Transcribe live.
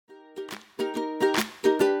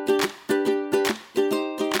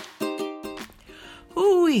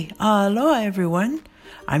Aloha everyone.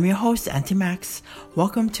 I'm your host, Aunty Max.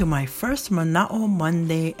 Welcome to my first Manaʻo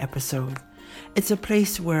Monday episode. It's a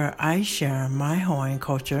place where I share my Hawaiian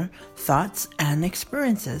culture, thoughts, and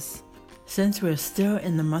experiences. Since we're still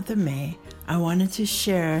in the month of May, I wanted to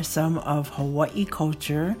share some of Hawaii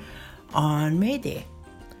culture on May Day,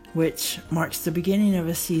 which marks the beginning of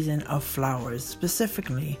a season of flowers,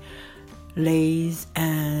 specifically leis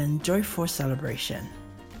and joyful celebration.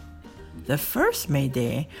 The first May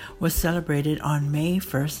Day was celebrated on May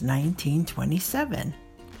 1st, 1927,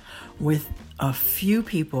 with a few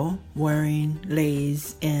people wearing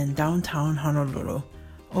leis in downtown Honolulu.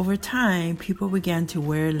 Over time, people began to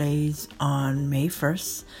wear leis on May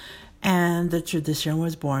 1st, and the tradition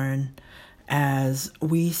was born, as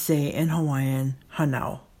we say in Hawaiian,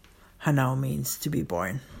 hanau. Hanau means to be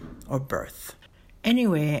born or birth.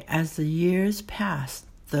 Anyway, as the years passed,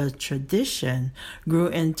 the tradition grew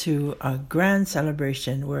into a grand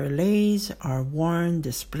celebration where leis are worn,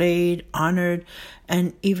 displayed, honored,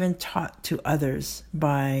 and even taught to others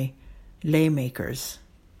by lei makers.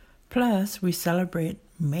 Plus, we celebrate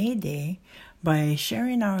May Day by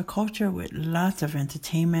sharing our culture with lots of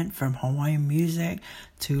entertainment, from Hawaiian music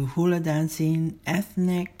to hula dancing,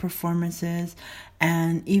 ethnic performances,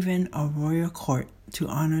 and even a royal court to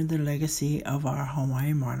honor the legacy of our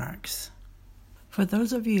Hawaiian monarchs. For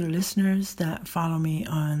those of you listeners that follow me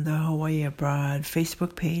on the Hawaii Abroad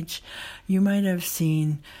Facebook page, you might have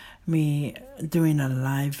seen me doing a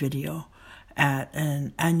live video at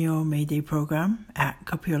an annual May Day program at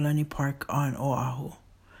Kapiolani Park on Oahu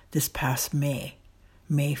this past May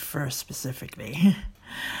 1st specifically.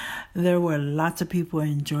 There were lots of people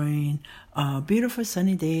enjoying a beautiful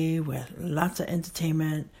sunny day with lots of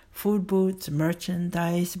entertainment, food booths,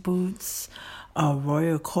 merchandise booths, a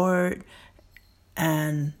royal court,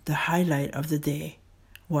 and the highlight of the day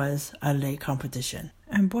was a lei competition.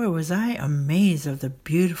 And boy, was I amazed of the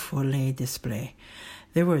beautiful lei display.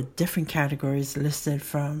 There were different categories listed,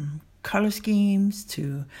 from color schemes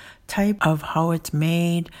to type of how it's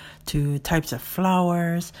made to types of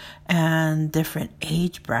flowers and different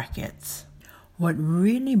age brackets. What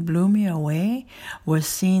really blew me away was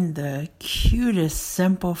seeing the cutest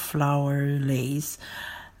simple flower leis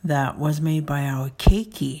that was made by our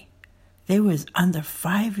keiki. They was under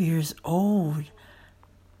 5 years old.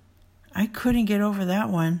 I couldn't get over that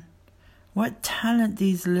one. What talent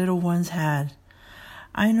these little ones had.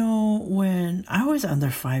 I know when I was under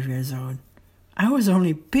 5 years old, I was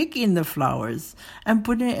only picking the flowers and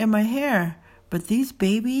putting it in my hair. But these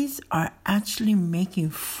babies are actually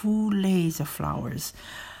making full leis of flowers.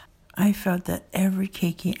 I felt that every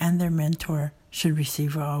keiki and their mentor should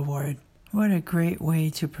receive an award. What a great way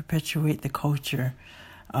to perpetuate the culture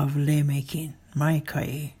of lei making. Mai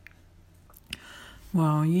kai.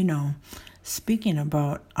 Well, speaking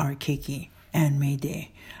about our keiki and May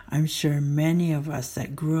Day, I'm sure many of us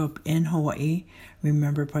that grew up in Hawaii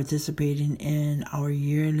remember participating in our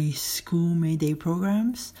yearly school May Day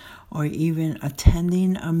programs, or even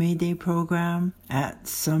attending a May Day program at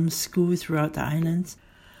some school throughout the islands.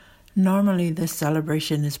 Normally, this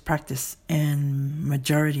celebration is practiced in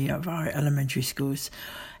majority of our elementary schools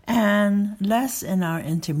and less in our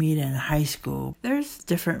intermediate and high school. There's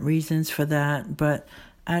different reasons for that, but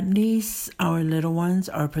at least our little ones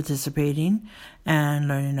are participating and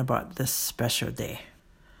learning about this special day.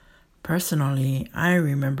 Personally, I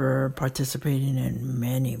remember participating in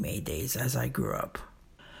many May Days as I grew up.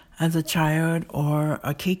 As a child or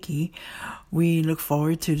a keiki, we look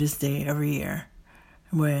forward to this day every year,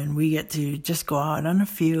 when we get to just go out on the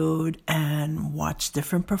field and watch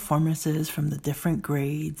different performances from the different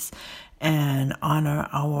grades and honor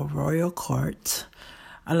our royal court.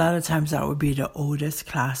 A lot of times that would be the oldest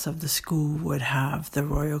class of the school would have the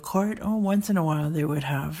royal court, or once in a while they would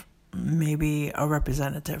have maybe a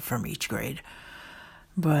representative from each grade.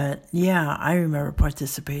 But yeah, I remember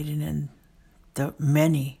participating in the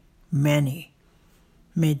many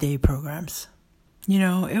May Day programs.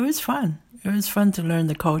 It was fun. It was fun to learn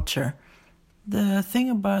the culture. The thing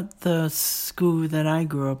about the school that I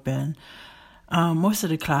grew up in, most of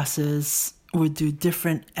the classes would do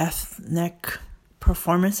different ethnic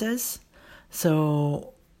performances.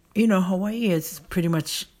 So, Hawaii is pretty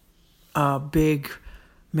much a big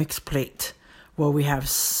mixed plate where we have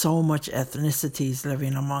so much ethnicities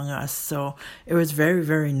living among us. So it was very,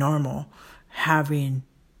 very normal having,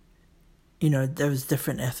 those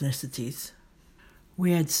different ethnicities.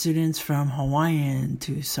 We had students from Hawaiian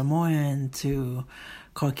to Samoan to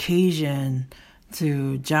Caucasian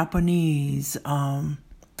to Japanese,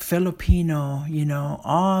 Filipino,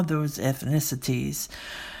 all those ethnicities.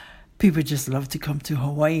 people just love to come to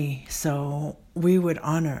Hawaii. So we would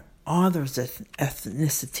honor all those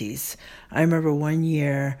ethnicities. I remember one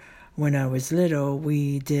year when I was little,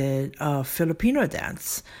 we did a Filipino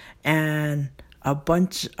dance, and a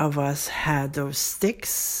bunch of us had those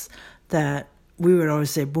sticks that we would always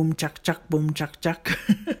say boom chak chak, boom chak chak.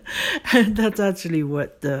 And that's actually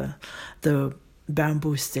what the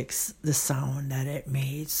bamboo sticks, the sound that it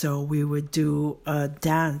made. So we would do a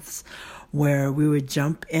dance where we would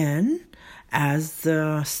jump in as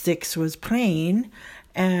the sticks was playing,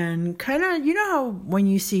 and kind of, you know how when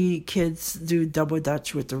you see kids do double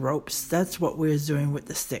dutch with the ropes, that's what we was doing with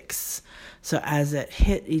the sticks. So as it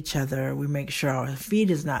hit each other, we make sure our feet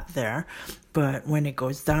is not there, but when it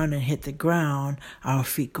goes down and hit the ground, our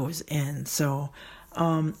feet goes in. So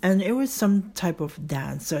and it was some type of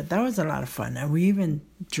dance, so that was a lot of fun. And we even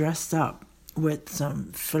dressed up with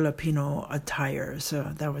some Filipino attire,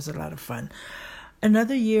 so that was a lot of fun.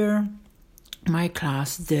 Another year, my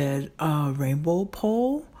class did a rainbow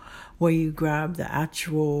pole where you grab the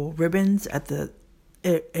actual ribbons at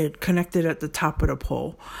it connected at the top of the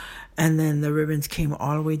pole, and then the ribbons came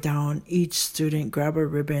all the way down. Each student grabbed a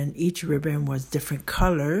ribbon. Each ribbon was different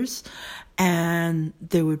colors, and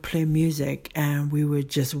they would play music, and we would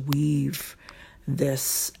just weave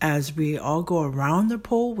this as we all go around the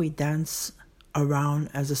pole. We dance around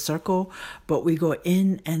as a circle, but we go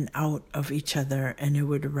in and out of each other, and it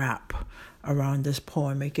would wrap around this pole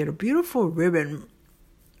and make it a beautiful ribbon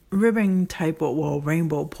type of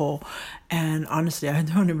rainbow pole. And honestly, I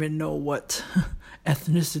don't even know what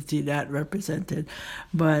ethnicity that represented,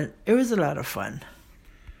 but it was a lot of fun.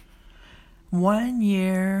 One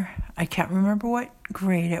year, I can't remember what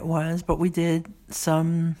grade it was, but we did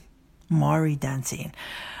some Maori dancing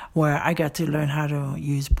where I got to learn how to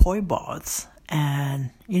use poi balls.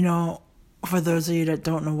 And, you know, for those of you that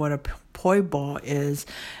don't know what a poi ball is,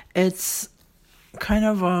 it's kind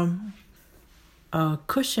of a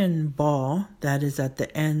cushion ball that is at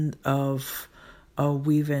the end of a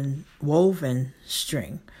woven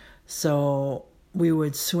string. So we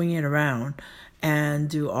would swing it around and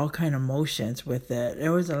do all kind of motions with it. It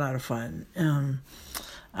was a lot of fun.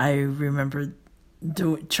 I remember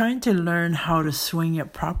trying to learn how to swing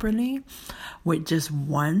it properly with just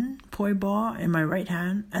one poi ball in my right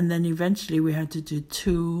hand, and then eventually we had to do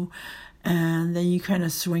two, and then you kind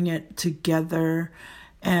of swing it together,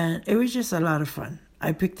 and it was just a lot of fun.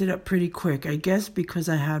 I picked it up pretty quick. I guess because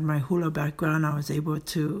I had my hula background, I was able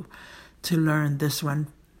to learn this one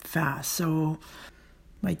fast. So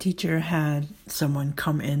my teacher had someone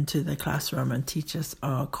come into the classroom and teach us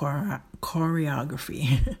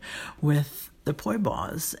choreography with the poi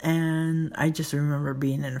balls, and I just remember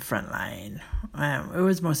being in the front line. It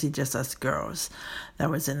was mostly just us girls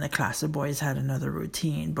that was in the class. The boys had another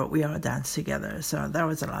routine, but we all danced together, so that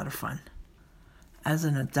was a lot of fun. As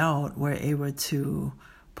an adult, we're able to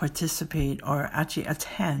participate or actually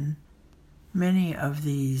attend many of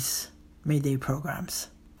these May Day programs.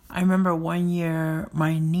 I remember one year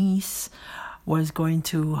my niece was going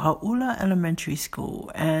to Hauula Elementary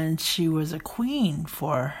School, and she was a queen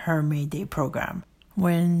for her May Day program.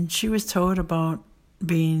 When she was told about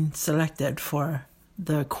being selected for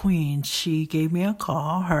the queen, she gave me a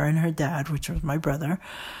call. Her and her dad, which was my brother,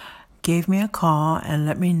 gave me a call and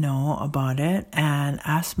let me know about it and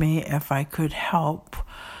asked me if I could help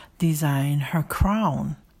design her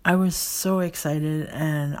crown. I was so excited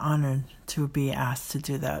and honored to be asked to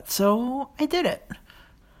do that, so I did it.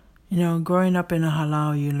 You know, growing up in a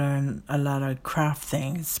halau, you learn a lot of craft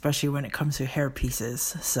things, especially when it comes to hair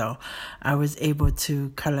pieces. So I was able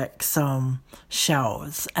to collect some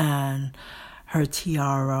shells and her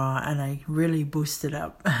tiara, and I really boosted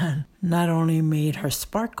up and not only made her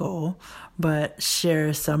sparkle, but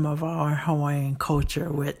share some of our Hawaiian culture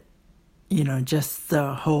with, you know, just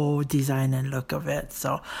the whole design and look of it.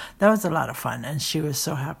 So that was a lot of fun, and she was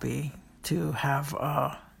so happy to have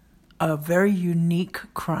a very unique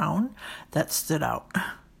crown that stood out.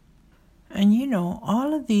 And you know,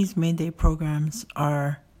 all of these May Day programs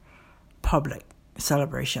are public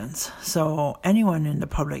celebrations, so anyone in the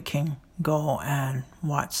public can go and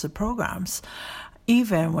watch the programs.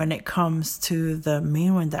 Even when it comes to the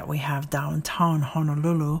main one that we have downtown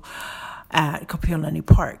Honolulu at Kapiolani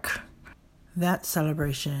Park, that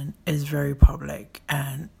celebration is very public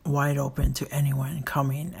and wide open to anyone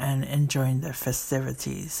coming and enjoying the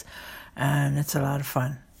festivities. And it's a lot of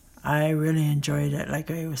fun. I really enjoyed it.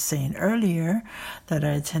 Like I was saying earlier, that I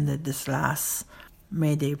attended this last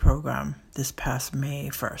May Day program this past May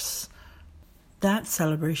 1st. That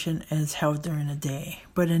celebration is held during the day,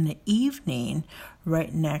 but in the evening,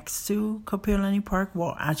 right next to Kapiolani Park,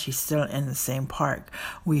 well, actually still in the same park,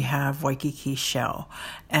 we have Waikiki Shell.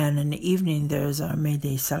 And in the evening, there's a May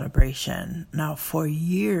Day celebration. Now, for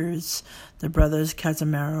years, the Brothers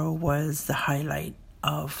Casimiro was the highlight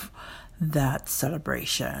of that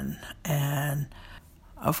celebration. And,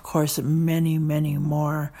 of course, many, many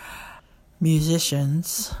more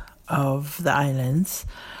musicians of the islands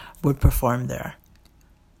would perform there.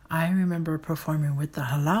 I remember performing with the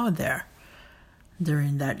halau there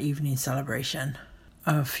during that evening celebration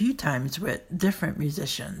a few times with different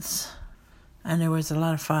musicians, and it was a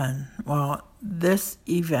lot of fun. Well, this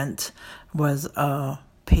event was a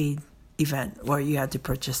paid event where you had to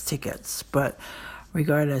purchase tickets, but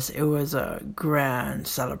regardless, it was a grand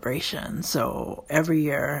celebration. So every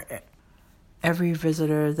year, every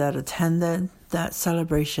visitor that attended that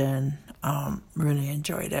celebration really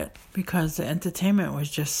enjoyed it because the entertainment was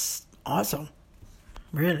just awesome,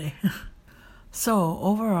 really. So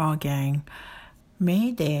overall, gang,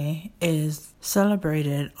 May Day is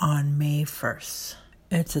celebrated on May 1st.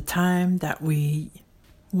 It's a time that we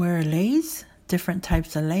wear leis, different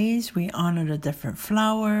types of leis. We honor the different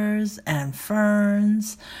flowers and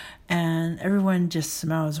ferns, and everyone just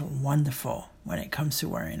smells wonderful when it comes to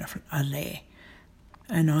wearing a lei.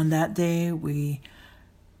 And on that day, we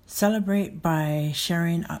celebrate by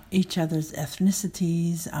sharing each other's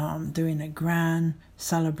ethnicities, doing a grand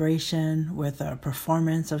celebration with a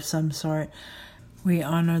performance of some sort. We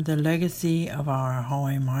honor the legacy of our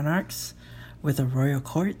Hawaiian monarchs with a royal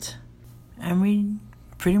court. And we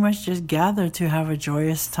pretty much just gather to have a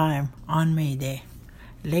joyous time on May Day.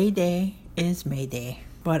 Lei Day is May Day.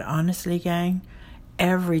 But honestly, gang,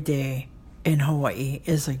 every day in Hawaii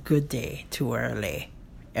is a good day to wear a lei.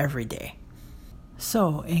 Every day.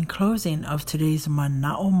 So, in closing of today's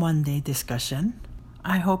Manaʻo Monday discussion,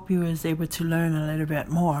 I hope you was able to learn a little bit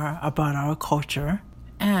more about our culture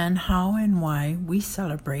and how and why we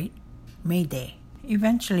celebrate May Day.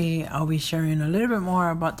 Eventually, I'll be sharing a little bit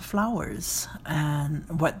more about the flowers and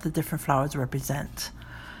what the different flowers represent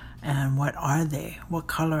and what are they, what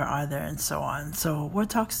color are they, and so on. So, we'll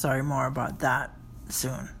talk more about that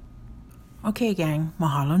soon. Okay, gang,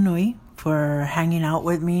 mahalo nui for hanging out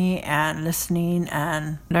with me and listening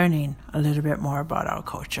and learning a little bit more about our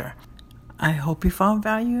culture. I hope you found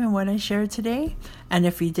value in what I shared today. And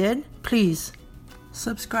if you did, please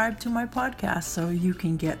subscribe to my podcast so you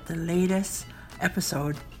can get the latest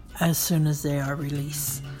episode as soon as they are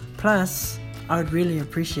released. Plus, I would really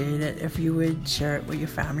appreciate it if you would share it with your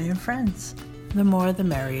family and friends. The more, the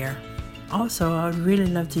merrier. Also, I would really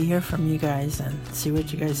love to hear from you guys and see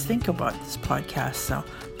what you guys think about this podcast. So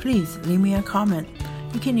please leave me a comment.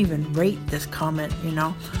 You can even rate this comment,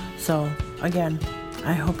 So again,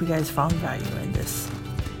 I hope you guys found value in this.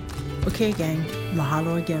 Okay, gang,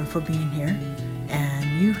 mahalo again for being here.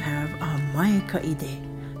 And you have a mai kaʻi day.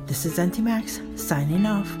 This is Aunty Max signing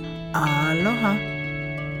off. Aloha.